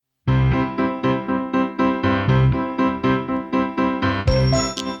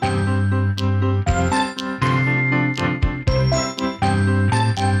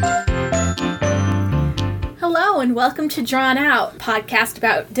and welcome to Drawn Out, podcast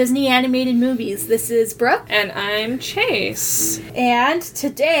about Disney animated movies. This is Brooke. And I'm Chase. And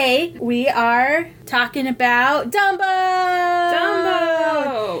today we are talking about Dumbo!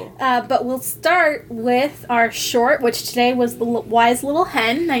 But we'll start with our short, which today was The Wise Little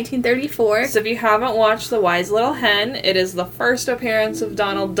Hen, 1934. So if you haven't watched The Wise Little Hen, it is the first appearance of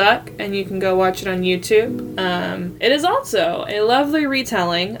Donald Duck, and you can go watch it on YouTube. It is also a lovely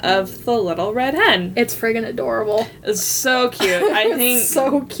retelling of The Little Red Hen. It's friggin' adorable. It's so cute. I think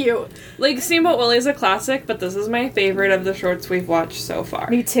so cute. Like, Steamboat Willie's a classic, but this is my favorite of the shorts we've watched so far.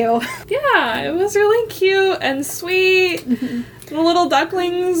 Me too. Yeah, it was really cute and sweet. The little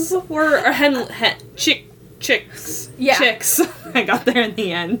ducklings were chicks. Yeah. Chicks. I got there in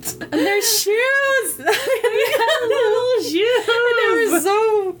the end. And their shoes! They had little shoes! And they were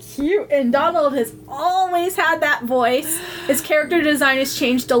so cute. And Donald has always had that voice. His character design has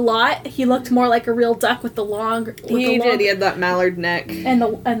changed a lot. He looked more like a real duck with the long... He had that mallard neck. And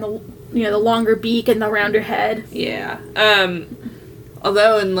the the longer beak and the rounder head. Yeah.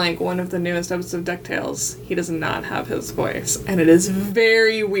 Although in, one of the newest episodes of DuckTales, he does not have his voice. And it is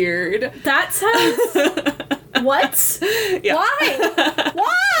very weird. That sounds... What? Yeah. Why?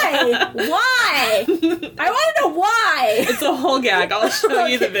 Why? I want to know why! It's a whole gag. I'll show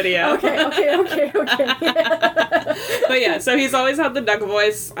you the video. Okay. But yeah, so he's always had the duck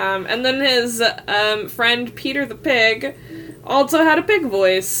voice. And then his friend Peter the Pig also had a pig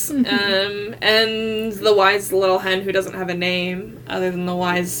voice. And the Wise Little Hen, who doesn't have a name other than the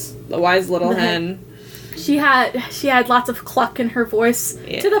wise Little Hen. She had lots of cluck in her voice,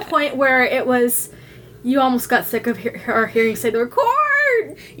 to the point where it was... You almost got sick of her hearing say the word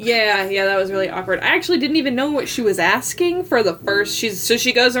corn! Yeah, that was really awkward. I actually didn't even know what she was asking for the first... So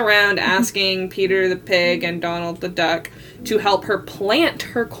she goes around asking Peter the Pig and Donald the Duck to help her plant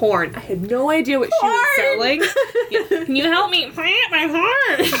her corn. I had no idea what she was selling. Yeah. Can you help me plant my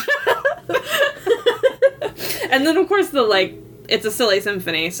corn? And then, of course, it's a silly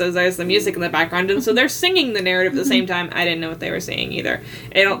symphony, so there's the music in the background, and so they're singing the narrative at the same time. I didn't know what they were saying either.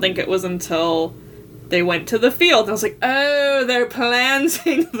 I don't think it was until... they went to the field. I was like, oh, they're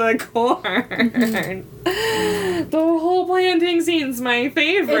planting the corn. The whole planting scene's my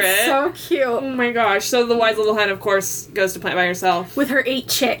favorite. It's so cute. Oh my gosh. So the Wise Little Hen, of course, goes to plant by herself. With her 8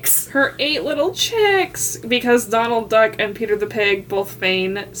 chicks. Her 8 little chicks. Because Donald Duck and Peter the Pig both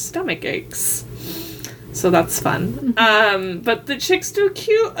feign stomach aches. So that's fun. But the chicks do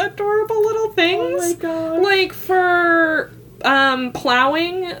cute, adorable little things. Oh my god. Like for...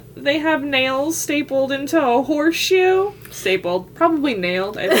 plowing, they have nails stapled into a horseshoe. Stapled. Probably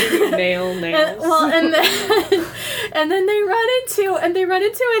nailed. I think nails. And then they run into a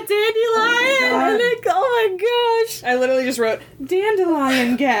dandelion. Oh my gosh. I literally just wrote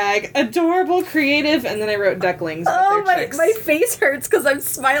dandelion gag, adorable, creative, and then I wrote ducklings. Oh my face hurts because I'm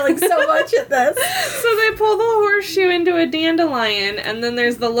smiling so much at this. So they pull the horseshoe into a dandelion, and then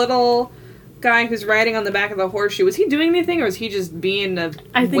there's the little guy who's riding on the back of the horseshoe. Was he doing anything, or was he just being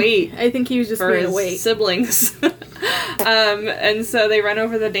weight? I think he was just being a weight. Siblings. And so they run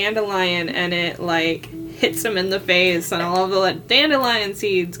over the dandelion, and it hits him in the face, and all of the dandelion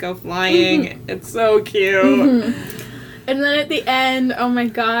seeds go flying. It's so cute. And then at the end, oh my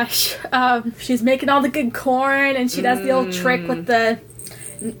gosh, she's making all the good corn, and she does the old trick with the...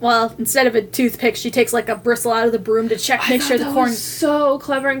 Well, instead of a toothpick, she takes a bristle out of the broom to make sure the corn... was so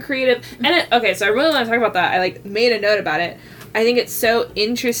clever and creative. And so I really want to talk about that. I made a note about it. I think it's so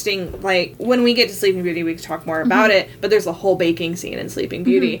interesting. When we get to Sleeping Beauty, we can talk more about it. But there's a whole baking scene in Sleeping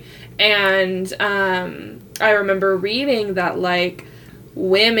Beauty, and I remember reading that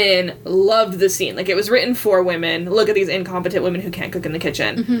women loved the scene. It was written for women. Look at these incompetent women who can't cook in the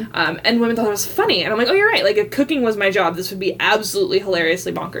kitchen. And women thought it was funny. And I'm like, oh, you're right. If cooking was my job, this would be absolutely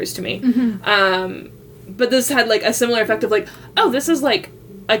hilariously bonkers to me. But this had, a similar effect of, oh, this is,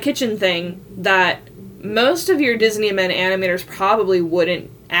 a kitchen thing that most of your Disney men animators probably wouldn't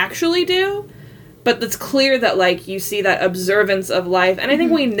actually do. But it's clear that, you see that observance of life. And I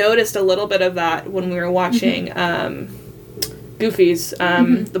think we noticed a little bit of that when we were watching, Goofy's,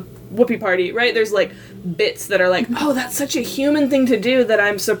 the Whoopie Party, right? There's, bits that are oh, that's such a human thing to do that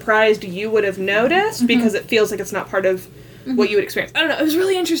I'm surprised you would have noticed, because it feels like it's not part of what you would experience. I don't know, it was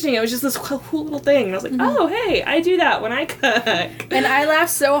really interesting. It was just this cool little thing, and I was like, oh, hey, I do that when I cook. And I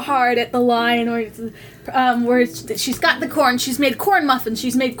laughed so hard at the line where she's got the corn, she's made corn muffins,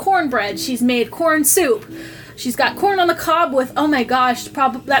 she's made cornbread, she's made corn soup. She's got corn on the cob with, oh my gosh,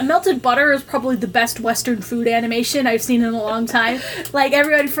 that melted butter is probably the best Western food animation I've seen in a long time.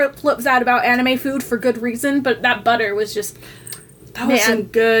 Everyone flips out about anime food for good reason, but that butter was just That was some Man.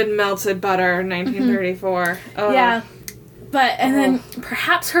 good melted butter, 1934. Oh. Yeah. But, and then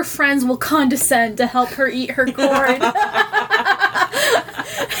perhaps her friends will condescend to help her eat her corn.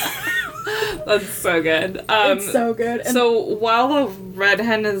 That's so good. It's so good. And So while the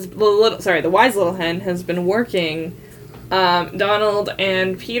wise little hen has been working, Donald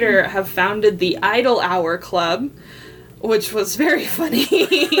and Peter have founded the Idle Hour Club, which was very funny.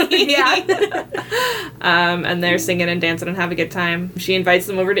 Yeah. And they're singing and dancing and have a good time. She invites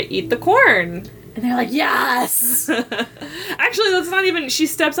them over to eat the corn. And they're like, yes! Actually, that's not even... She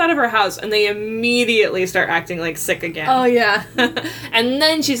steps out of her house and they immediately start acting like sick again. Oh, yeah. And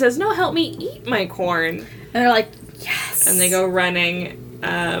then she says, no, help me eat my corn. And they're like, yes! And they go running.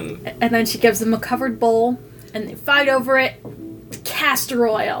 And then she gives them a covered bowl, and they fight over it. Castor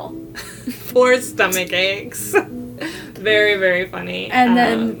oil. For stomach aches. Very, very funny. And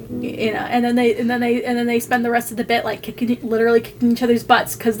then, and then they spend the rest of the bit, like, literally kicking each other's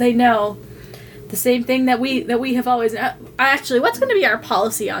butts, because they know the same thing that we have always... actually, what's going to be our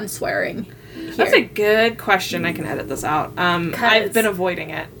policy on swearing here? That's a good question. I can edit this out. I've been avoiding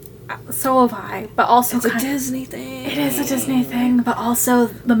it. So have I, but also It's a Disney thing. It is a Disney thing, but also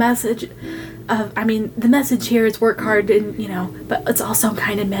the message of... I mean, the message here is work hard and, but it's also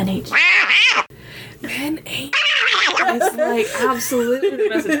kind of men hate. Men ain't. It's like absolutely the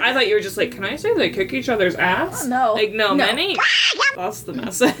message. I thought you were just like, can I say they kick each other's ass? No. Like, no, men ain't. That's the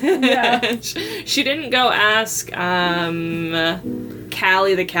message. Yeah. She didn't go ask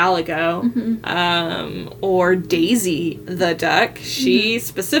Callie the Calico or Daisy the Duck. She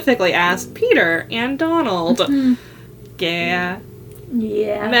specifically asked Peter and Donald. Yeah.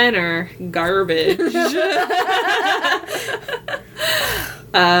 Yeah. Men are garbage.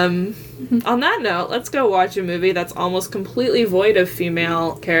 On that note, let's go watch a movie that's almost completely void of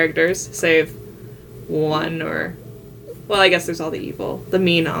female characters, save one or... Well, I guess there's all the evil. The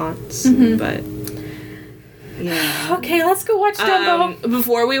mean aunts. But... Yeah. Okay, let's go watch Dumbo.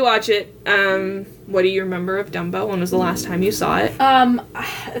 Before we watch it, what do you remember of Dumbo? When was the last time you saw it?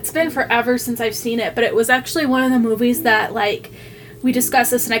 It's been forever since I've seen it, but it was actually one of the movies that, like... We discussed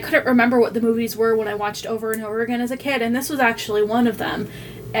this, and I couldn't remember what the movies were when I watched over and over again as a kid, and this was actually one of them.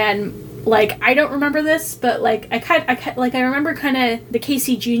 And, like, I don't remember this, but, like, I remember kind of the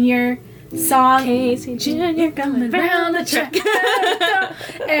Casey Jr. song. Casey Jr. coming round the track.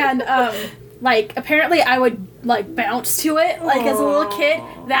 And, like, apparently I would, like, bounce to it, like, as a little kid.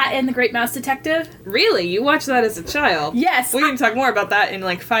 That and The Great Mouse Detective. Really? You watched that as a child? Yes. We can talk more about that in,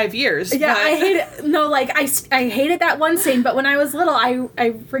 like, 5 years. Yeah, but... I hate it. No, like, I hated that one scene, but when I was little, I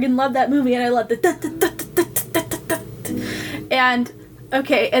friggin' loved that movie, and I loved the... And,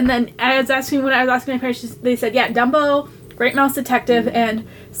 okay, and then when I was asking my parents, they said, yeah, Dumbo, Great Mouse Detective, and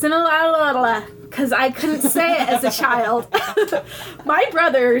Cinderella, because I couldn't say it as a child. My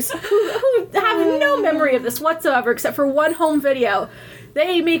brothers, who have no memory of this whatsoever, except for one home video,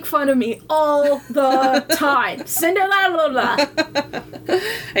 they make fun of me all the time. Cinderella.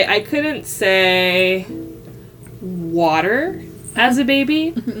 I couldn't say water as a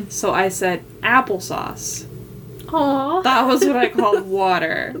baby, so I said applesauce. Aww. That was what I called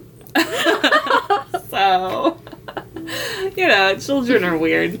water. So, children are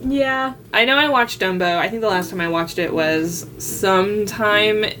weird. Yeah. I know I watched Dumbo. I think the last time I watched it was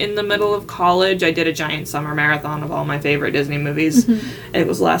sometime in the middle of college. I did a giant summer marathon of all my favorite Disney movies. And it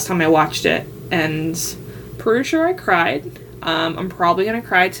was the last time I watched it. And pretty sure I cried. I'm probably going to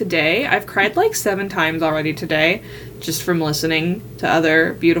cry today. I've cried like 7 times already today, just from listening to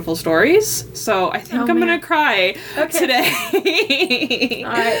other beautiful stories. So I think I'm going to cry today.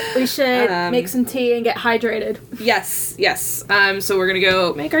 Alright, we should make some tea and get hydrated. Yes. So we're going to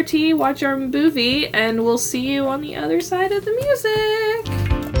go make our tea, watch our movie, and we'll see you on the other side of the music.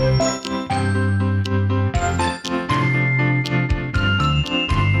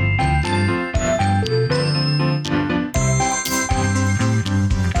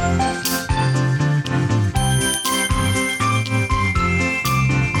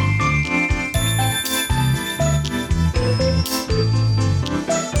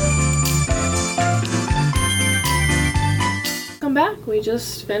 Back. We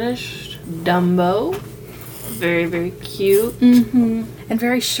just finished Dumbo. Very, very cute. And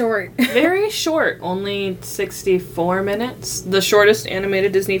very short. Very short. Only 64 minutes. The shortest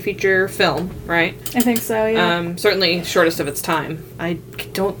animated Disney feature film, right? I think so, yeah. Certainly shortest of its time. I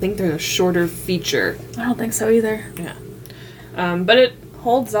don't think there's a shorter feature. I don't think so either. Yeah. But it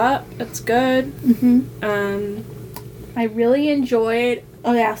holds up. It's good. I really enjoyed...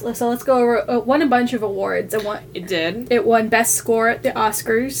 Oh yeah, so let's go over... It won a bunch of awards. It did. It won Best Score at the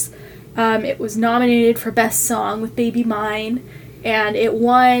Oscars. It was nominated for Best Song with Baby Mine. and it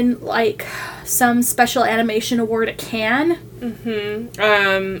won like some special animation award at Cannes.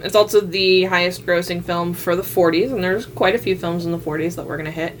 It's also the highest grossing film for the 40s, and there's quite a few films in the 40s that we're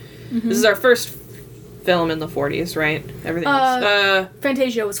gonna hit. This is our first film in the 40s, right? Everything else.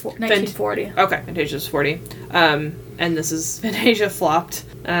 Fantasia was 1940. Okay, Fantasia's 40. And this is Fantasia flopped.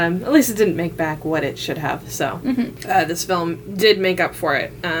 At least it didn't make back what it should have. So this film did make up for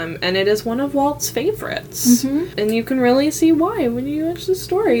it, and it is one of Walt's favorites. And you can really see why when you watch the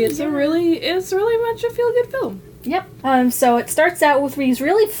story. It's really much a feel good film. Yep. So it starts out with these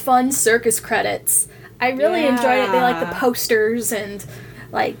really fun circus credits. I really enjoyed it. They like the posters and.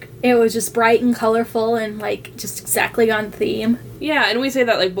 Like, it was just bright and colorful and, like, just exactly on theme. Yeah, and we say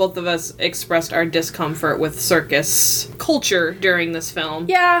that, like, both of us expressed our discomfort with circus culture during this film.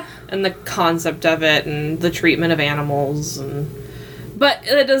 Yeah. And the concept of it and the treatment of animals and... But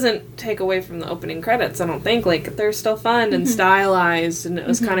it doesn't take away from the opening credits, I don't think. Like, they're still fun and stylized, and it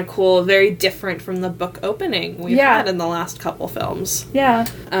was kind of cool. Very different from the book opening we've had in the last couple films. Yeah.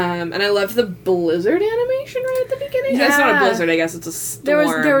 And I loved the blizzard animation right at the beginning. Yeah. It's not a blizzard, I guess. It's a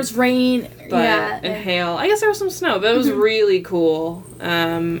storm. There was rain. And hail. I guess there was some snow, but it was really cool.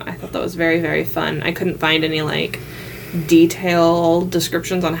 I thought that was very, very fun. I couldn't find any, like, detailed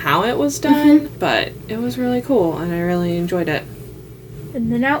descriptions on how it was done, but it was really cool, and I really enjoyed it. And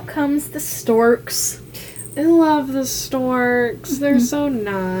then out comes the storks. I love the storks. They're so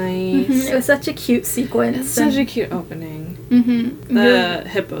nice. It was such a cute sequence. It's such a cute opening. The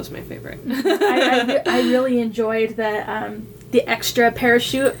hippo's my favorite. I really enjoyed the extra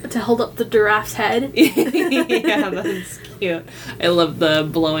parachute to hold up the giraffe's head. Yeah, that's cute. I love the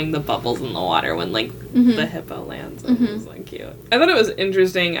blowing the bubbles in the water when, like, the hippo lands. It was, like, cute. I thought it was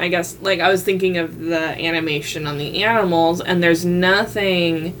interesting, I guess, like, I was thinking of the animation on the animals, and there's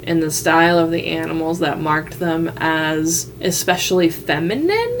nothing in the style of the animals that marked them as especially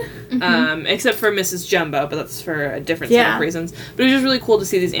feminine, except for Mrs. Jumbo, but that's for a different set of reasons. But it was just really cool to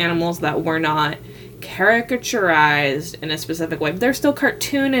see these animals that were not caricaturized in a specific way, but they're still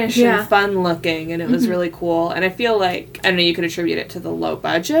cartoonish and fun looking, and it was really cool. And I feel like, I don't know, you could attribute it to the low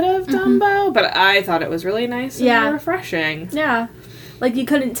budget of Dumbo, but I thought it was really nice and refreshing. Yeah. Like, you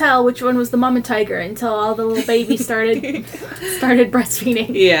couldn't tell which one was the mama tiger until all the little babies started breastfeeding.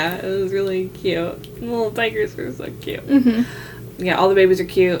 Yeah, it was really cute. The little tigers were so cute. Yeah, all the babies are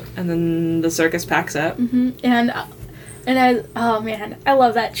cute, and then the circus packs up. And I, oh man, I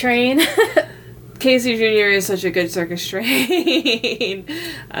love that train. Casey Jr. is such a good circus train.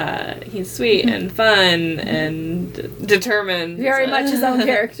 He's sweet and fun and determined. Very much his own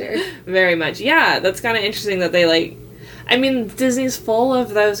character. Very much. Yeah, that's kind of interesting that they, like... I mean, Disney's full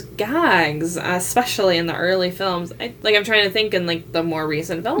of those gags, especially in the early films. I'm trying to think in, like, the more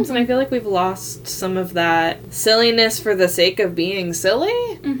recent films, and I feel like we've lost some of that silliness for the sake of being silly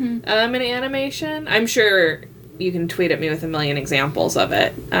in animation. I'm sure... You can tweet at me with a million examples of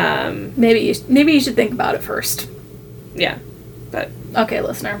it. Maybe you should think about it first. Yeah, but okay,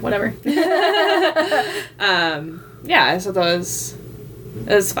 listener, whatever. Yeah, I thought that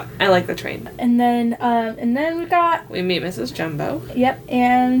was fun. I like the train. And then we meet Mrs. Jumbo. Yep,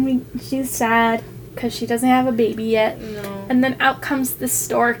 and she's sad because she doesn't have a baby yet. No. And then out comes the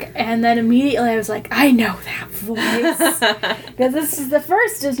stork, and then immediately I was like, I know that voice because this is the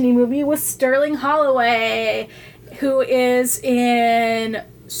first Disney movie with Sterling Holloway, who is in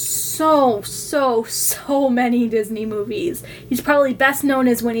so many Disney movies. He's probably best known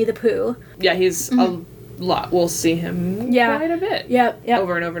as Winnie the Pooh. Yeah, he's a lot. We'll see him quite a bit. Yep.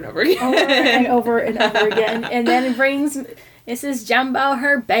 Over and over and over again. Over and over and over again. And then it brings Mrs. Jumbo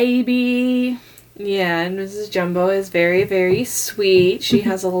her baby. Yeah, and Mrs. Jumbo is very, very sweet. She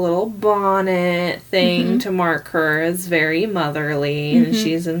has a little bonnet thing to mark her as very motherly, and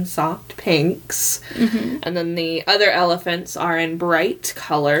she's in soft pinks. And then the other elephants are in bright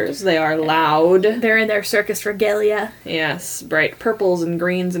colors. They are loud. They're in their circus regalia. Yes, bright purples and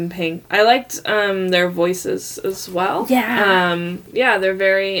greens and pink. I liked their voices as well. Yeah. Yeah, they're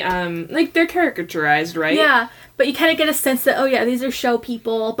very, like, they're caricaturized, right? Yeah. But you kind of get a sense that, oh yeah, these are show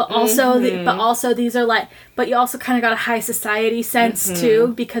people, but also these are like, but you also kind of got a high society sense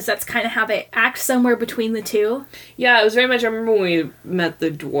too, because that's kind of how they act somewhere between the two. Yeah, it was very much, I remember when we met the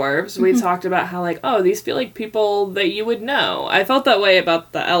dwarves, we talked about how, like, oh, these feel like people that you would know. I felt that way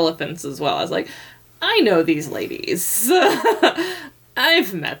about the elephants as well. I was like, I know these ladies.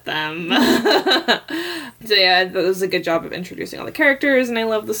 I've met them. So yeah, that was a good job of introducing all the characters, and I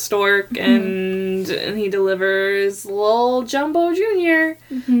love the stork, and he delivers little Jumbo Jr.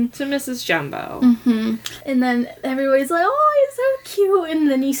 To Mrs. Jumbo. And then everybody's like, oh, he's so cute, and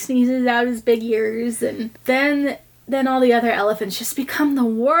then he sneezes out his big ears, and then then all the other elephants just become the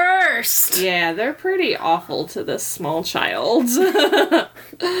worst. Yeah, they're pretty awful to this small child.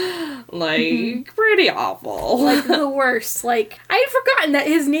 Like, pretty awful. Like, the worst. Like, I had forgotten that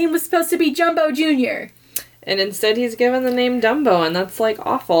his name was supposed to be Jumbo Jr. And instead he's given the name Dumbo, and that's, like,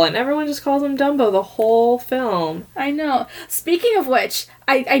 awful. And everyone just calls him Dumbo the whole film. I know. Speaking of which,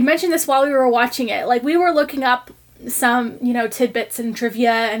 I mentioned this while we were watching it. Like, we were looking up some, tidbits and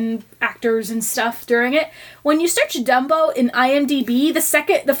trivia and actors and stuff during it. When you search Dumbo in IMDb,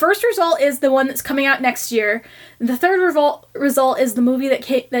 the first result is the one that's coming out next year. The third result is the movie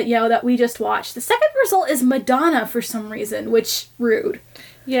that we just watched. The second result is Madonna for some reason, which rude.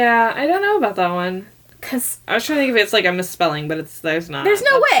 Yeah, I don't know about that one. Cause I was trying to think if it's like a misspelling, but there's not. There's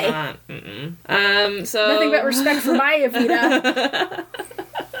no way. So nothing but respect for Maya Vita.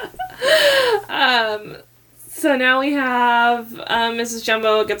 So now we have Mrs.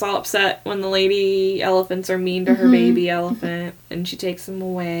 Jumbo gets all upset when the lady elephants are mean to her baby elephant, and she takes him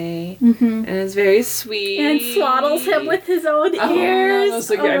away, and is very sweet. And swaddles him with his own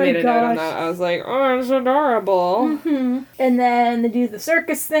ears. I made a note on that. I was like, oh, it's adorable. And then they do the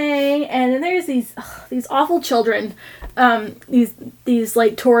circus thing, and then there's these awful children, these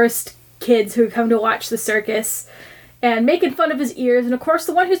like tourist kids who come to watch the circus. And making fun of his ears. And of course,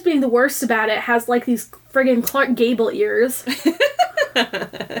 the one who's being the worst about it has, like, these friggin' Clark Gable ears.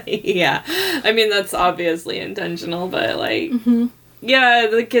 Yeah. I mean, that's obviously intentional, but, like... Yeah,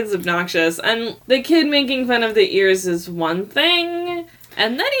 the kid's obnoxious. And the kid making fun of the ears is one thing.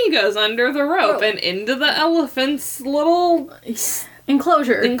 And then he goes under the rope and into the elephant's little...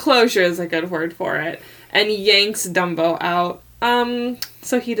 Enclosure. Enclosure is a good word for it. And yanks Dumbo out.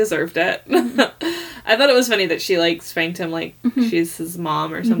 So he deserved it. I thought it was funny that she, like, spanked him like she's his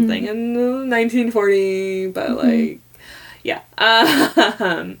mom or something in 1940, but, like, yeah.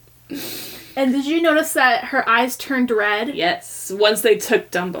 And did you notice that her eyes turned red? Yes, once they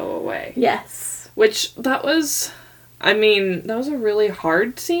took Dumbo away. Yes. Which, that was a really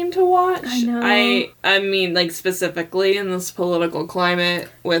hard scene to watch. I know. I mean, like, specifically in this political climate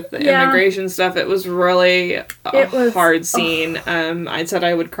with the immigration stuff, it was really a hard scene. I said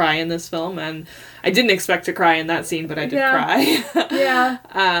I would cry in this film, and I didn't expect to cry in that scene, but I did cry. Yeah,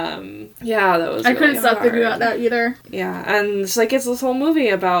 that was I couldn't stop thinking about that either. Yeah, and it's like, it's this whole movie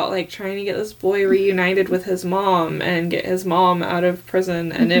about, like, trying to get this boy reunited with his mom and get his mom out of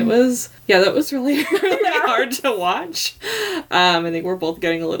prison, and it was, that was really, really hard to watch. I think we're both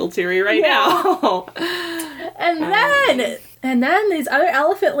getting a little teary right now. And then these other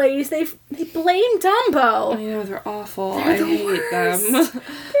elephant ladies, they blame Dumbo. I know, they're awful. I hate them. They're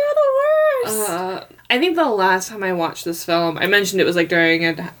the worst. I think the last time I watched this film, I mentioned it was like during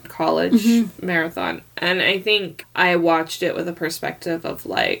a college marathon, and I think I watched it with a perspective of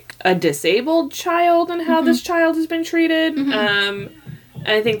like a disabled child and how this child has been treated. And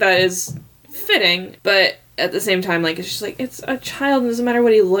I think that is fitting, but at the same time, like, it's just like, it's a child, it doesn't matter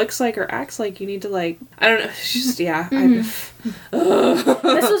what he looks like or acts like, you need to, like, I don't know, it's just,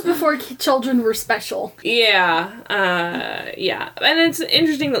 this was before children were special. Yeah, and it's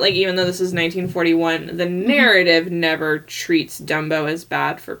interesting that, like, even though this is 1941, the narrative never treats Dumbo as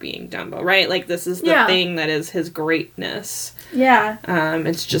bad for being Dumbo, right? Like, this is the thing that is his greatness. Yeah.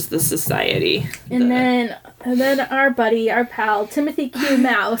 It's just the society. And then our buddy, our pal, Timothy Q.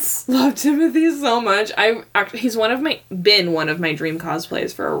 Mouse. Love Timothy so much. He's been one of my dream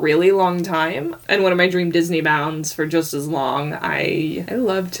cosplays for a really long time, and one of my dream Disney bounds for just as long. I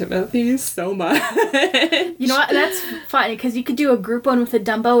love Timothy so much. You know what? That's funny, because you could do a group one with the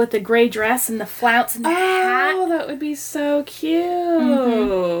Dumbo with the gray dress and the flounce and the hat. Oh, that would be so cute.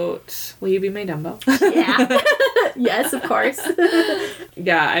 Will you be my Dumbo? Yeah. Yes, of course.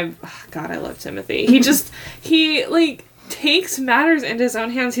 Yeah, I love Timothy. He like takes matters into his own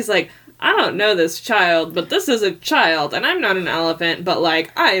hands. He's like, I don't know this child, but this is a child, and I'm not an elephant, but,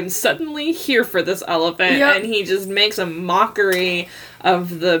 like, I am suddenly here for this elephant, and he just makes a mockery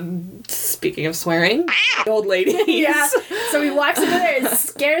of the, speaking of swearing, old ladies. Yeah, so he walks over there and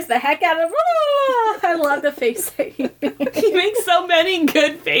scares the heck out of him. I love the face that he makes. He makes so many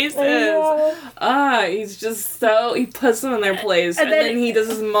good faces. He's just he puts them in their place, and then he does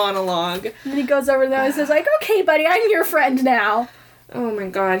his monologue. And he goes over there and says, like, okay, buddy, I'm your friend now. Oh my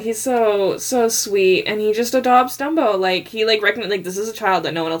god, he's so sweet, and he just adopts Dumbo. Like, he, like, recognizes, like, this is a child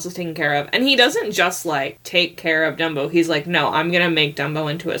that no one else is taking care of. And he doesn't just, like, take care of Dumbo. He's like, no, I'm gonna make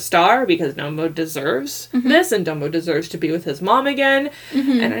Dumbo into a star, because Dumbo deserves this, and Dumbo deserves to be with his mom again.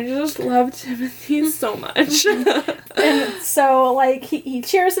 And I just love Timothy so much. And so, like, he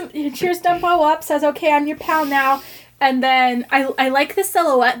cheers Dumbo up, says, okay, I'm your pal now. And then I like the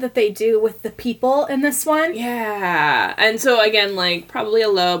silhouette that they do with the people in this one. Yeah. And so, again, like, probably a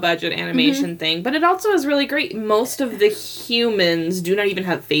low-budget animation thing. But it also is really great. Most of the humans do not even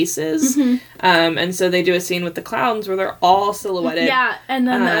have faces. And so they do a scene with the clowns where they're all silhouetted. Yeah, and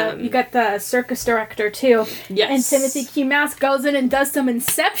then you got the circus director, too. Yes. And Timothy Q. Mouse goes in and does some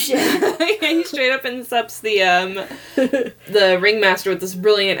Inception. He straight up incepts the ringmaster with this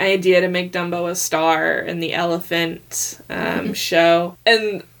brilliant idea to make Dumbo a star in the elephant show.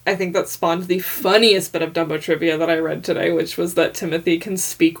 And I think that spawned the funniest bit of Dumbo trivia that I read today, which was that Timothy can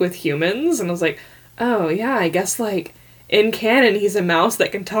speak with humans. And I was like, oh yeah, I guess like in canon he's a mouse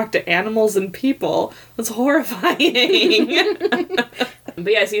that can talk to animals and people. That's horrifying.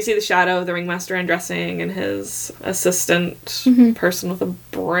 But yeah, so you see the shadow of the ringmaster undressing and his assistant person with a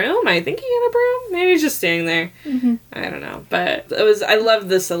broom. I think he had a broom. Maybe he's just standing there. I don't know. But I love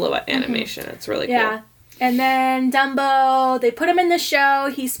the silhouette animation. It's really cool. Yeah. And then Dumbo, they put him in the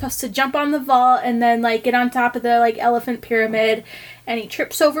show. He's supposed to jump on the vault and then, like, get on top of the, like, elephant pyramid. And he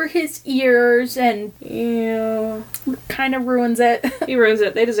trips over his ears and kind of ruins it. He ruins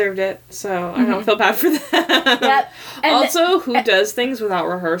it. They deserved it. So I don't feel bad for them. Yep. And also, who does things without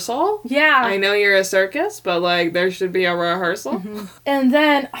rehearsal? Yeah. I know you're a circus, but, like, there should be a rehearsal. And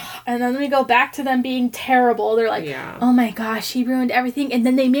then we go back to them being terrible. They're like, oh my gosh, he ruined everything. And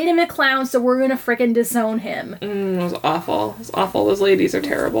then they made him a clown, so we're gonna frickin' disown him. It was awful. It was awful. Those ladies are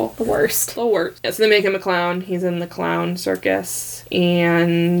terrible. The worst. The worst. Yeah, so they make him a clown. He's in the clown circus.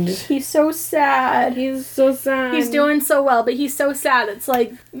 And he's so sad. He's so sad. He's doing so well, but he's so sad. It's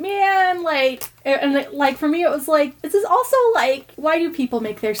like, man, like, and like for me, it was like, this is also like, why do people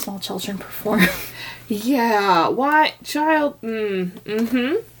make their small children perform? Yeah. Why, child? Yeah.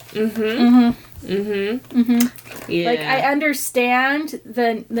 Like, I understand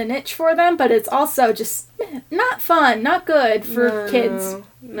the niche for them, but it's also just not fun, not good for kids.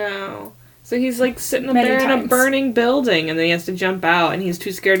 No. So he's, like, sitting up there in a burning building, and then he has to jump out, and he's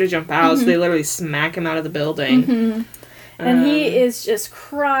too scared to jump out, so they literally smack him out of the building. And he is just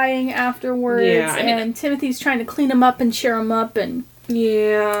crying afterwards, and Timothy's trying to clean him up and cheer him up, and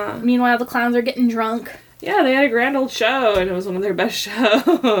meanwhile the clowns are getting drunk. Yeah, they had a grand old show, and it was one of their best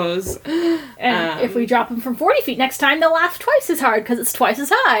shows. And if we drop them from 40 feet next time, they'll laugh twice as hard, because it's twice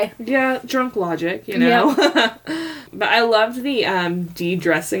as high. Yeah, drunk logic, you know? Yep. But I loved the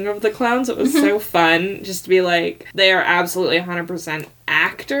de-dressing of the clowns. It was so fun, just to be like, they are absolutely 100%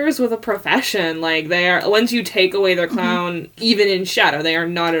 actors with a profession. Like, they are, once you take away their clown, even in shadow, they are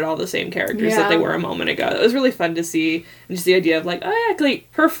not at all the same characters that they were a moment ago. It was really fun to see, and just the idea of, like, oh yeah,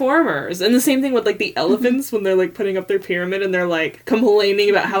 like, performers. And the same thing with, like, the elephants when they're, like, putting up their pyramid and they're, like, complaining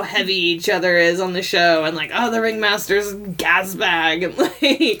about how heavy each other is on the show, and, like, oh, the ringmaster's gas bag, and,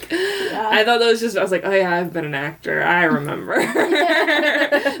 like, I thought that was just, I was like, oh yeah, I've been an actor. I remember.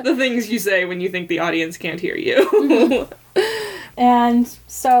 The things you say when you think the audience can't hear you. And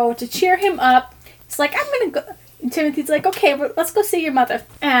so to cheer him up, it's like, I'm gonna go. And Timothy's like, okay, let's go see your mother.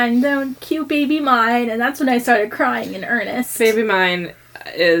 And then cue Baby Mine, and that's when I started crying in earnest. Baby Mine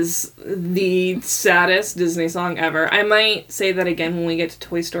is the saddest Disney song ever. I might say that again when we get to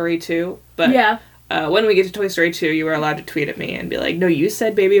Toy Story 2, but when we get to Toy Story 2, you were allowed to tweet at me and be like, no, you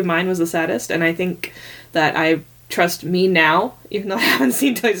said Baby of Mine was the saddest, and I think that I trust me now, even though I haven't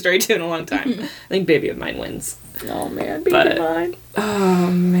seen Toy Story 2 in a long time. I think Baby of Mine wins. Oh man, Baby of Mine. Oh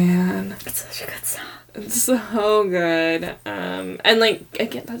man. It's such a good song. It's so good. And like,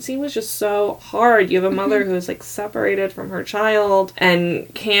 again, that scene was just so hard. You have a mother who's like separated from her child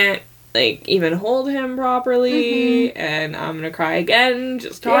and can't like even hold him properly, and I'm gonna cry again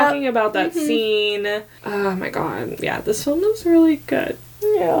just talking about that scene. Oh my god. Yeah, this film is really good.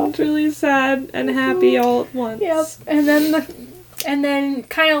 Yeah. It's really sad and happy all at once. Yep. And then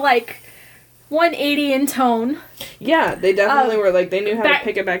kind of like 180 in tone. Yeah, they definitely were like, they knew how to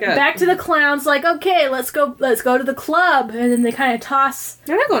pick it back up. Back to the clowns, like, okay, let's go to the club. And then they kind of toss.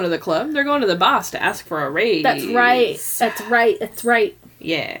 They're not going to the club. They're going to the boss to ask for a raise. That's right.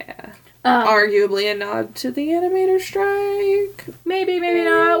 Yeah. Arguably a nod to the animator strike. Maybe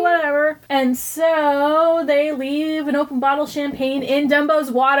not, whatever. And so they leave an open bottle of champagne in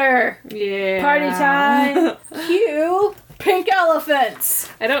Dumbo's water. Yeah. Party time. Cue pink elephants.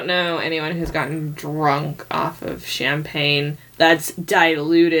 I don't know anyone who's gotten drunk off of champagne that's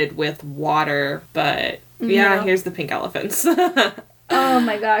diluted with water, but here's the pink elephants. Oh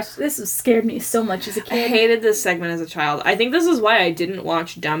my gosh, this scared me so much as a kid. I hated this segment as a child. I think this is why I didn't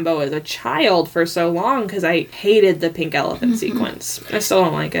watch Dumbo as a child for so long, because I hated the pink elephant sequence. I still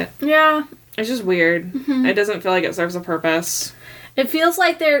don't like it. Yeah. It's just weird. It doesn't feel like it serves a purpose. It feels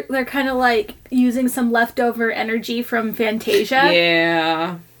like they're kind of like using some leftover energy from Fantasia.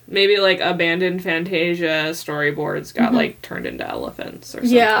 Yeah. Maybe like abandoned Fantasia storyboards got like turned into elephants or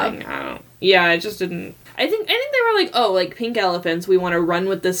something. Yeah. Yeah, it just didn't. I think they were like, oh, like pink elephants, we want to run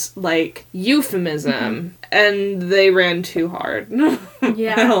with this like euphemism, and they ran too hard.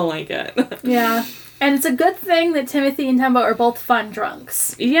 Yeah. I don't like it. Yeah. And it's a good thing that Timothy and Dumbo are both fun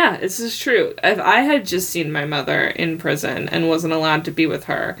drunks. Yeah, this is true. If I had just seen my mother in prison and wasn't allowed to be with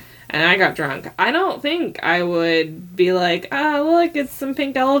her, and I got drunk, I don't think I would be like, look, it's some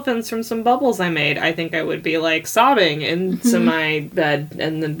pink elephants from some bubbles I made. I think I would be like sobbing into my bed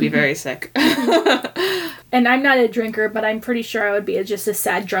and then be very sick. And I'm not a drinker, but I'm pretty sure I would be just a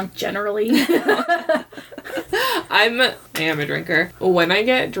sad drunk generally. I am a drinker. When I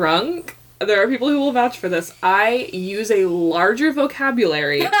get drunk, there are people who will vouch for this. I use a larger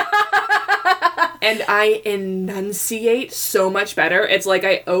vocabulary and I enunciate so much better. It's like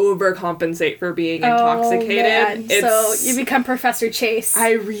I overcompensate for being intoxicated. So you become Professor Chase.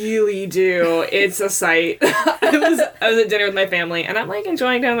 I really do. It's a sight. I was at dinner with my family and I'm like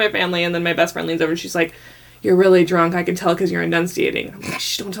enjoying time with my family, and then my best friend leans over and she's like, "You're really drunk. I can tell because you're enunciating." I'm like,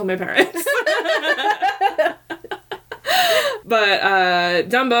 "Shh, don't tell my parents." But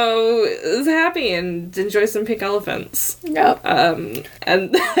Dumbo is happy and enjoys some pink elephants. Yep.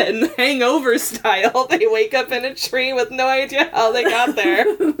 And Hangover style, they wake up in a tree with no idea how they got there.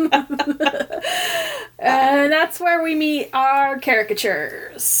 And that's where we meet our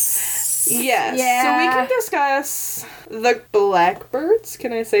caricatures. Yes. Yeah. So we can discuss the blackbirds.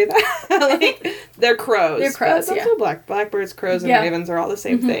 Can I say that? Like, they're crows. They're crows, But yeah. also blackbirds, crows, and ravens are all the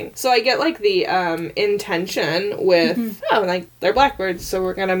same thing. So I get, like, the intention with, like, they're blackbirds, so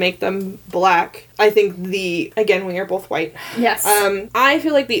we're gonna make them black. I think again, we are both white. Yes. I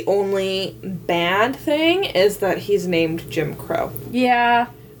feel like the only bad thing is that he's named Jim Crow. Yeah.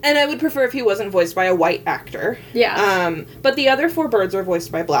 And I would prefer if he wasn't voiced by a white actor. Yeah. But the other 4 birds are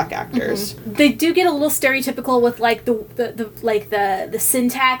voiced by black actors. They do get a little stereotypical with like the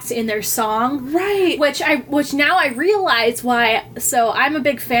syntax in their song. Right. Which now I realize why. So I'm a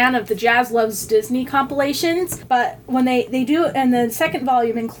big fan of the Jazz Loves Disney compilations, but when they do, and the second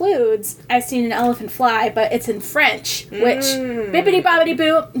volume includes I've Seen an Elephant Fly, but it's in French, which bippity bobbity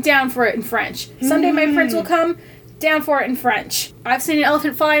boo, down for it in French. Someday my prince will come, down for it in French. I've Seen an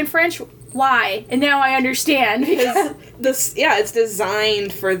Elephant Fly in French. Why? And now I understand. Because it's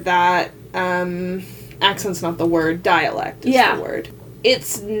designed for that, accent's not the word, dialect is the word.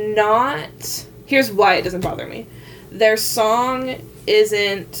 It's not, here's why it doesn't bother me. Their song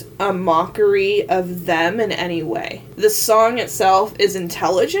isn't a mockery of them in any way. The song itself is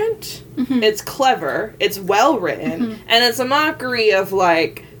intelligent, it's clever, it's well written, and it's a mockery of,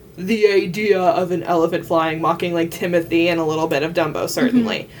 like, the idea of an elephant flying, mocking, like, Timothy and a little bit of Dumbo,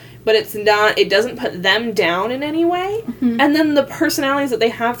 certainly. But it doesn't put them down in any way. And then the personalities that they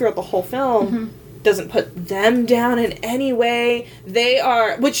have throughout the whole film doesn't put them down in any way. They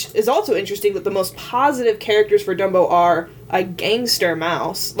are, which is also interesting, that the most positive characters for Dumbo are a gangster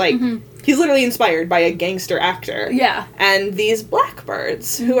mouse. Like, he's literally inspired by a gangster actor. Yeah. And these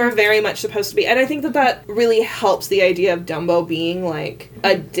blackbirds, who are very much supposed to be, and I think that really helps the idea of Dumbo being, like,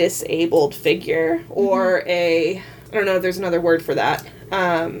 a disabled figure, or I don't know if there's another word for that.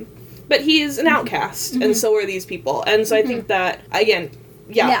 But he's an outcast, and so are these people. And so I think that, again,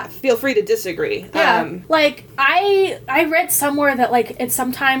 feel free to disagree. Yeah, like, I read somewhere that, like, it's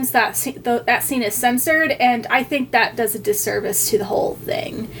sometimes that scene is censored, and I think that does a disservice to the whole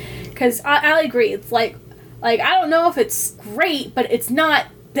thing. Because I agree, it's like, I don't know if it's great, but it's not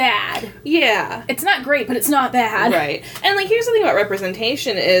bad. Yeah. It's not great, but it's not bad. Right. And, like, here's the thing about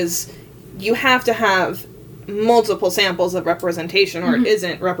representation is you have to have multiple samples of representation, or it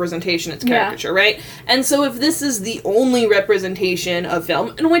isn't representation, it's caricature, right? And so if this is the only representation of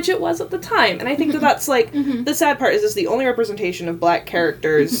film, in which it was at the time, and I think that's, like, the sad part is this, the only representation of black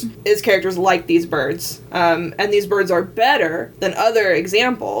characters is characters like these birds. And these birds are better than other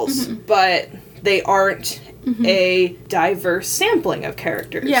examples, but they aren't a diverse sampling of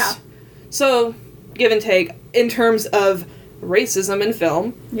characters. Yeah. So, give and take, in terms of racism in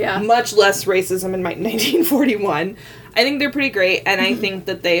film, much less racism in 1941. I think they're pretty great, and I think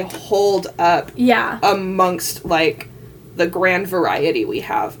that they hold up amongst, like, the grand variety we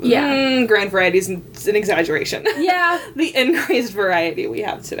have. Grand variety is an exaggeration. Yeah. The increased variety we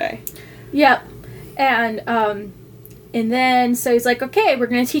have today. Yep. And then, so he's like, okay, we're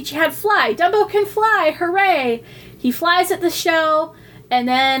going to teach you how to fly. Dumbo can fly, hooray! He flies at the show, and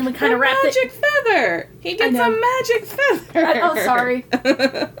then we kind of wrap magic feather! He gets a magic feather! Oh, sorry.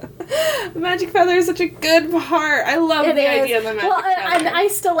 The magic feather is such a good part. I love the idea of the magic feather. And I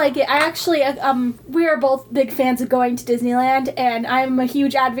still like it. I actually, we are both big fans of going to Disneyland, and I'm a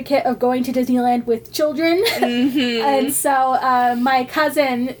huge advocate of going to Disneyland with children. Mm-hmm. And so my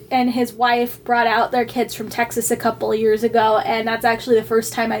cousin and his wife brought out their kids from Texas a couple of years ago, and that's actually the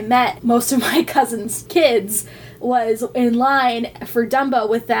first time I met most of my cousin's kids. Was in line for Dumbo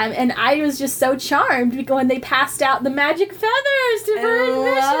with them, and I was just so charmed when they passed out the magic feathers to I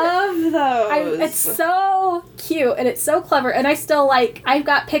love those. it's so cute and it's so clever, and I still I've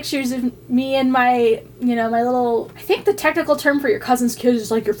got pictures of me and my my little, I think the technical term for your cousin's kid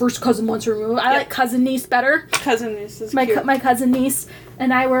is like your first cousin once removed. I like cousin niece better. Cousin niece is my cute. My cousin niece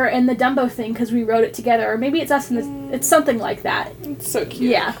and I were in the Dumbo thing because we wrote it together, or maybe it's us in this. It's something like that. It's so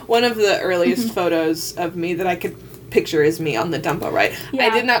cute. Yeah. One of the earliest photos of me that I could picture is me on the Dumbo ride. Yeah. I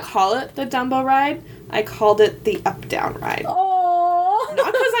did not call it the Dumbo ride. I called it the Up Down ride. Oh. Not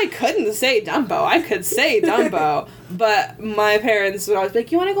because I couldn't say Dumbo. I could say Dumbo. But my parents would always be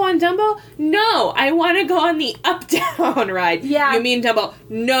like, you want to go on Dumbo? No, I want to go on the Up Down ride. Yeah. You mean Dumbo?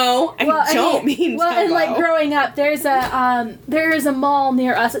 No, I don't mean well, Dumbo. Well, and growing up, there's a mall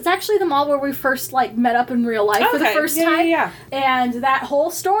near us. It's actually the mall where we first met up in real life for the first time. Yeah. And that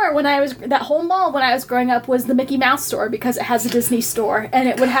whole store that whole mall when I was growing up was the Mickey Mouse store because it has a Disney store, and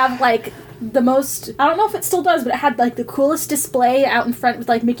it would have the most, I don't know if it still does, but it had the coolest display out in front with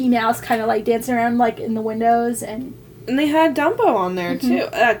Mickey Mouse kind of dancing around in the windows, and they had Dumbo on there too.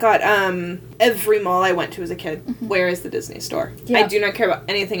 God, every mall I went to as a kid, where is the Disney store? Yeah. I do not care about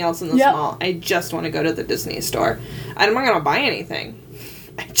anything else in this mall. I just want to go to the Disney store. I'm not going to buy anything.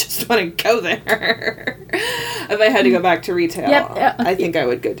 I just want to go there. If I had to go back to retail, I think I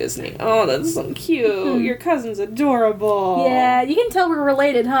would go Disney. Oh, that's so cute. Your cousin's adorable. Yeah, you can tell we're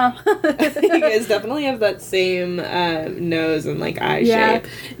related, huh? You guys definitely have that same nose and eye shape.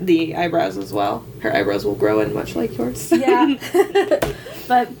 The eyebrows as well. Her eyebrows will grow in much like yours. Yeah.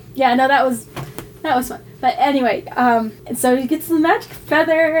 But yeah, no, that was fun. But anyway, and so he gets the magic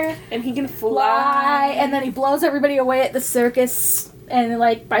feather, and he can fly, and then he blows everybody away at the circus. And,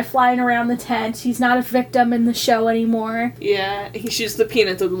 by flying around the tent, he's not a victim in the show anymore. Yeah, he shoots the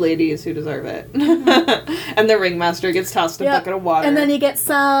peanuts of the ladies who deserve it. And the ringmaster gets tossed a bucket of water. And then you get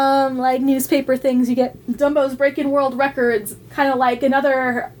some, newspaper things. You get Dumbo's breaking world records, kind of like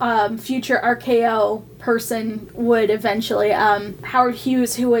another future RKO person would eventually. Howard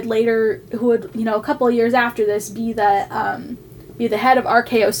Hughes, who would, a couple of years after this, be the head of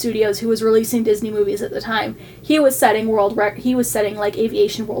RKO Studios, who was releasing Disney movies at the time. He was setting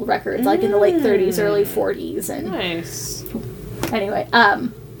aviation world records, in the late 30s, early 40s, and nice. Anyway,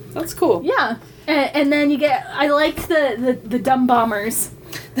 that's cool. Yeah, and then you get, I liked the dumb bombers.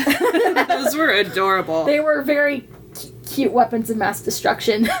 Those were adorable. They were very cute weapons of mass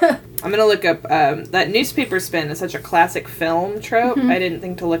destruction. I'm gonna look up, that newspaper spin is such a classic film trope. I didn't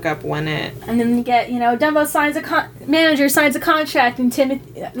think to look up when it... And then you get, Dumbo manager signs a contract, and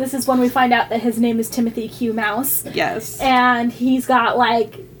this is when we find out that his name is Timothy Q. Mouse. Yes. And he's got, a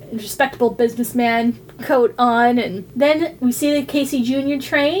respectable businessman coat on, and then we see the Casey Jr.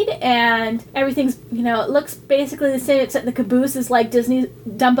 trade, and everything's, it looks basically the same, except the caboose is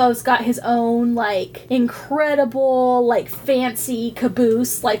Dumbo's got his own, incredible, fancy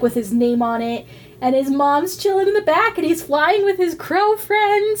caboose, with his name on it, and his mom's chilling in the back, and he's flying with his crow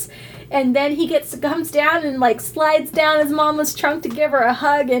friends, and then he comes down and, slides down his mama's trunk to give her a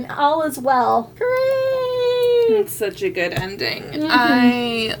hug, and all is well. Hooray! It's such a good ending.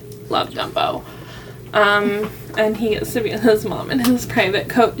 I love Dumbo. And he gets to be with his mom and his private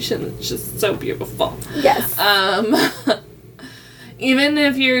coach, and it's just so beautiful. Yes. Even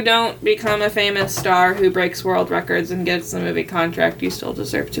if you don't become a famous star who breaks world records and gets a movie contract, you still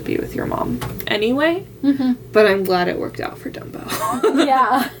deserve to be with your mom anyway. But I'm glad it worked out for Dumbo.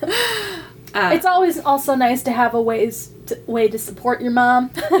 Yeah. It's always also nice to have a way to support your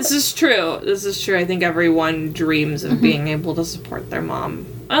mom. This is true. I think everyone dreams of being able to support their mom.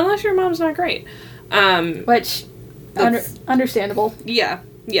 Unless your mom's not great. Which, understandable. Yeah.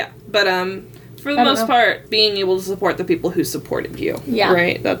 But, for the most part, being able to support the people who supported you. Yeah.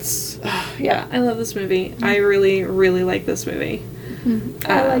 Right? That's... yeah, I love this movie. I really, really like this movie.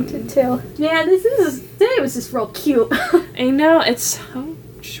 I liked it too. Yeah, today was just real cute. I know, it's so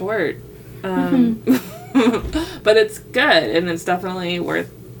short. But it's good, and it's definitely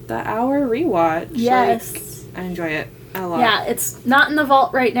worth the hour rewatch. Yes. I enjoy it a lot. Yeah, it's not in the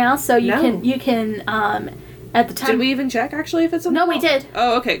vault right now, so you can At the time, Did we even check actually if it's a No, we did.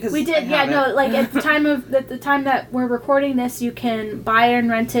 Oh, okay. Cause We did, yeah. No, like at the time that we're recording this, you can buy and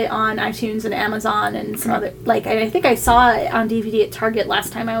rent it on iTunes and Amazon and some other. Like, I think I saw it on DVD at Target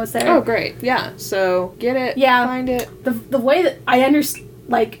last time I was there. Oh, great. Yeah. So get it. Yeah. Find it. The way that I understand.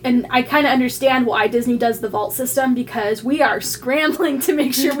 Like, and I kind of understand why Disney does the vault system, because we are scrambling to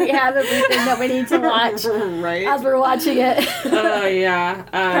make sure we have everything that we need to watch Right. as we're watching it. Oh yeah.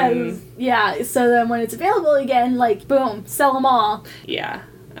 'Cause, yeah, so then when it's available again, like, boom, sell them all. Yeah.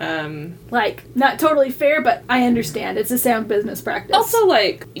 Like, not totally fair, but I understand. It's a sound business practice. Also,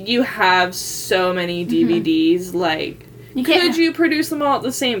 like, you have so many DVDs, like, You can't- could you produce them all at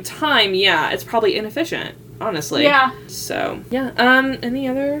the same time? Yeah, it's probably inefficient, honestly. Yeah. So, yeah. Any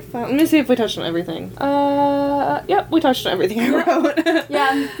other let me see if we touched on everything. Yep, we touched on everything I wrote.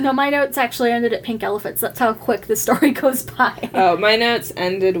 Yeah, no, my notes actually ended at pink elephants. That's how quick the story goes by. Oh, my notes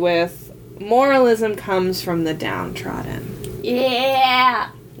ended with, moralism comes from the downtrodden. Yeah.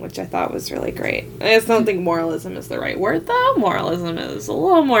 Which I thought was really great. I just don't think moralism is the right word, though. Moralism is a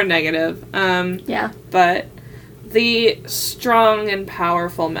little more negative. Yeah. But the strong and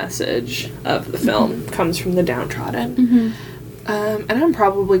powerful message of the film comes from the downtrodden. Mm-hmm. And I'm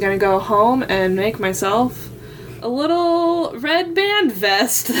probably going to go home and make myself a little red band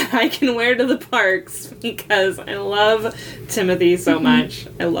vest that I can wear to the parks, because I love Timothy so much.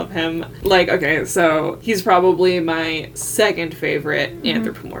 I love him. Like, okay, so he's probably my second favorite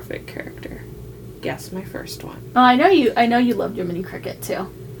anthropomorphic character. Guess my first one. Oh, I know you love Jiminy Cricket too,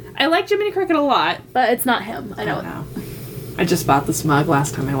 I like Jiminy Cricket a lot. but it's not him. I know. know. I just bought this mug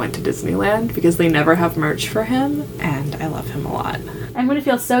last time I went to Disneyland because they never have merch for him, and I love him a lot. I'm gonna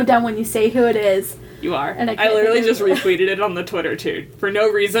feel so dumb when you say who it is. You are. And I I can't literally think just of- retweeted it on the Twitter too, for no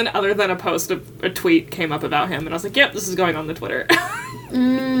reason other than a tweet came up about him, and I was like, yep, this is going on the Twitter.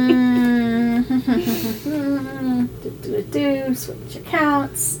 Switch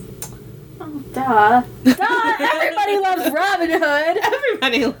accounts. Oh, duh. Duh! Everybody loves Robin Hood!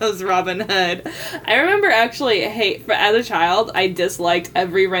 Everybody loves Robin Hood. I remember actually, as a child, I disliked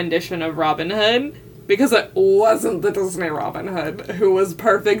every rendition of Robin Hood because it wasn't the Disney Robin Hood, who was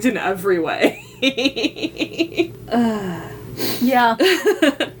perfect in every way. Yeah.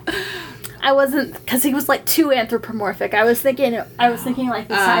 I wasn't, because he was like too anthropomorphic. I was thinking like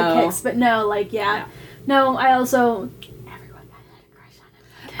the sidekicks, but no, like, yeah. No, I also...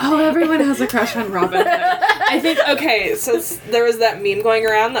 Oh, everyone has a crush on Robin Hood. I think, okay, so there was that meme going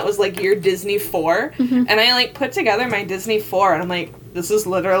around that was like, your Disney 4, and I like put together my Disney 4, and I'm like, this is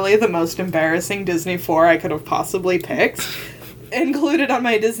literally the most embarrassing Disney 4 I could have possibly picked. Included on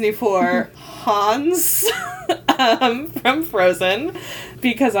my Disney 4, Hans from Frozen,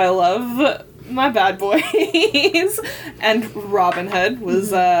 because I love my bad boys, and Robin Hood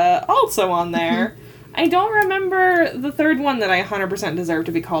was also on there. I don't remember the third one that I 100% deserve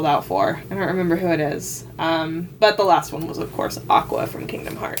to be called out for. I don't remember who it is. But the last one was, of course, Aqua from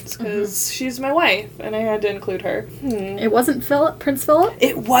Kingdom Hearts, because she's my wife, and I had to include her. It wasn't Prince Philip?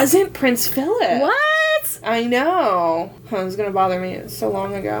 It wasn't Prince Philip. What? I know. It was gonna bother me. It was so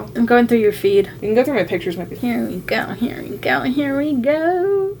long ago. I'm going through your feed. You can go through my pictures, maybe. Here we go, here we go, here we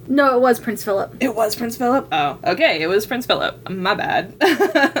go. No, it was Prince Philip. It was Prince Philip? Oh. Okay, it was Prince Philip. My bad.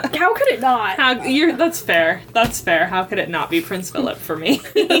 How could it not? That's fair. That's fair. How could it not be Prince Philip for me?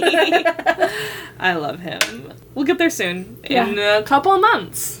 I love him. We'll get there soon. Yeah. In a couple of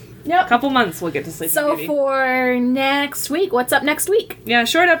months. Yep. Couple months we'll get to Sleeping So Beauty. for next week, what's up next week? Yeah,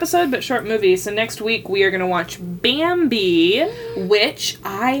 short episode, but short movie. So next week we are going to watch Bambi, which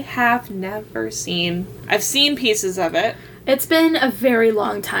I have never seen. I've seen pieces of it. It's been a very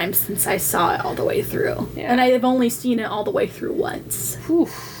long time since I saw it all the way through. Yeah. And I've only seen it all the way through once. Whew.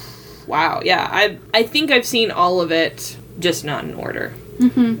 Wow, yeah. I think I've seen all of it, just not in order.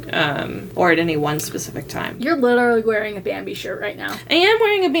 Or at any one specific time. You're literally wearing a Bambi shirt right now. I am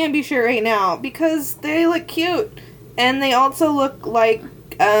wearing a Bambi shirt right now because they look cute. And they also look like,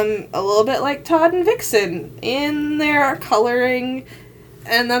 a little bit like Todd and Vixen in their coloring.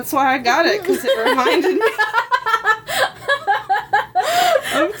 And that's why I got it, because it reminded me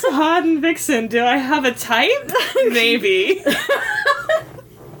of Todd and Vixen. Do I have a type? Maybe.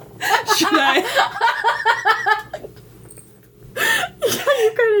 Should I... Yeah,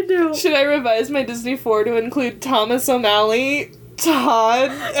 you kind of do. Should I revise my Disney 4 to include Thomas O'Malley,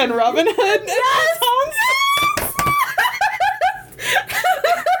 Todd, and Robin Hood? Yes!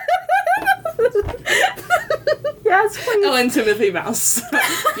 Yes, please. Oh, and Timothy Mouse.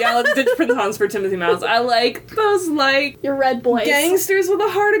 Yeah, let's ditch Prince Hans for Timothy Mouse. I like those, like, Your red boys. gangsters with a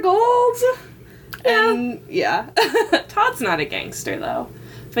heart of gold. And, yeah. Todd's not a gangster, though.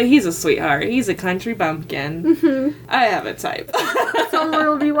 But he's a sweetheart. He's a country bumpkin. Mm-hmm. I have a type. So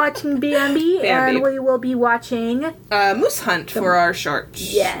we'll be watching Bambi, and we will be watching... Moose Hunt for our short.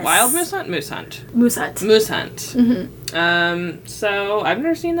 Yes. Wild Moose Hunt? Moose Hunt. Moose Hunt. Moose Hunt. Mm-hmm. So I've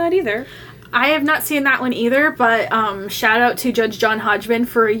never seen that either. I have not seen that one either, but shout out to Judge John Hodgman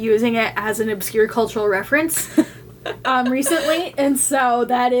for using it as an obscure cultural reference recently. And so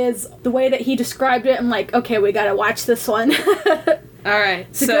that is the way that he described it. I'm like, okay, we gotta watch this one. All right,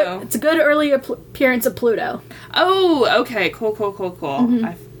 it's a good early appearance of Pluto. Oh, okay, cool. Mm-hmm.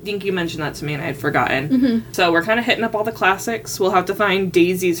 I think you mentioned that to me and I had forgotten. Mm-hmm. So we're kind of hitting up all the classics. We'll have to find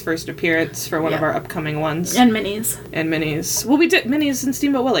Daisy's first appearance for one of our upcoming ones. And Minnie's. Well, we did Minnie's and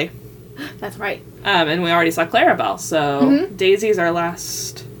Steamboat Willie. That's right. And we already saw Clarabelle, so Daisy's our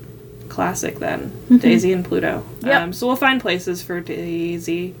last classic then. Mm-hmm. Daisy and Pluto. Yep. So we'll find places for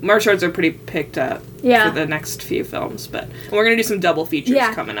Daisy. Our shorts are pretty picked up for the next few films, but we're going to do some double features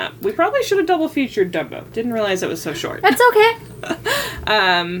coming up. We probably should have double featured Dumbo. Didn't realize it was so short. That's okay.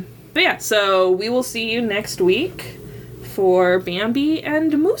 But yeah, so we will see you next week for Bambi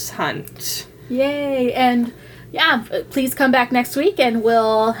and Moose Hunt. Yay, and... yeah, please come back next week and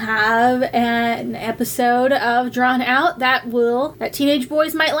we'll have an episode of Drawn Out that teenage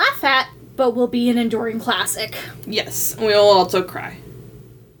boys might laugh at, but will be an enduring classic. Yes, we will also cry.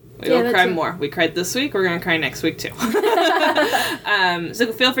 We will cry more. We cried this week, we're going to cry next week too.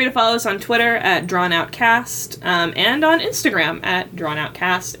 So feel free to follow us on Twitter at DrawnOutCast and on Instagram at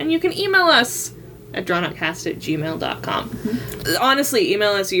DrawnOutCast, and you can email us at drawnoutcast@gmail.com. Mm-hmm. Honestly,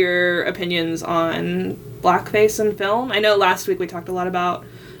 email us your opinions on blackface in film. I know last week we talked a lot about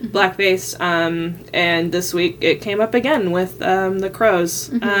blackface, and this week it came up again with The Crows.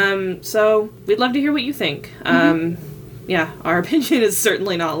 Mm-hmm. So we'd love to hear what you think. Yeah, our opinion is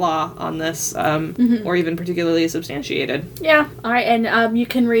certainly not law on this, or even particularly substantiated. Yeah. All right, and you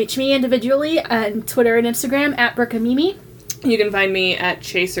can reach me individually on Twitter and Instagram at Brookamimi. You can find me at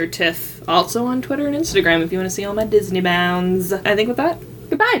ChaserTiff, also on Twitter and Instagram if you want to see all my Disney bounds. I think with that,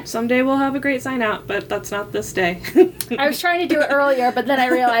 goodbye. Someday we'll have a great sign out, but that's not this day. I was trying to do it earlier, but then I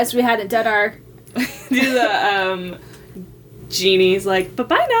realized we hadn't done our... do the, Genie's like,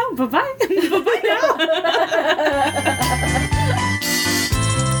 bye-bye now, bye-bye, bye-bye now.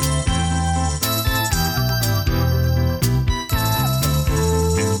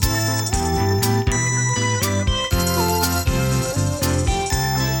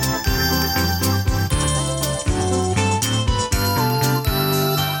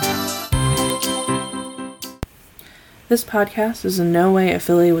 This podcast is in no way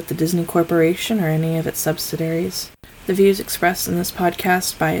affiliated with the Disney Corporation or any of its subsidiaries. The views expressed in this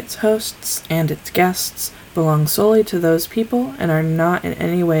podcast by its hosts and its guests belong solely to those people and are not in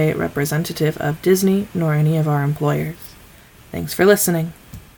any way representative of Disney nor any of our employers. Thanks for listening.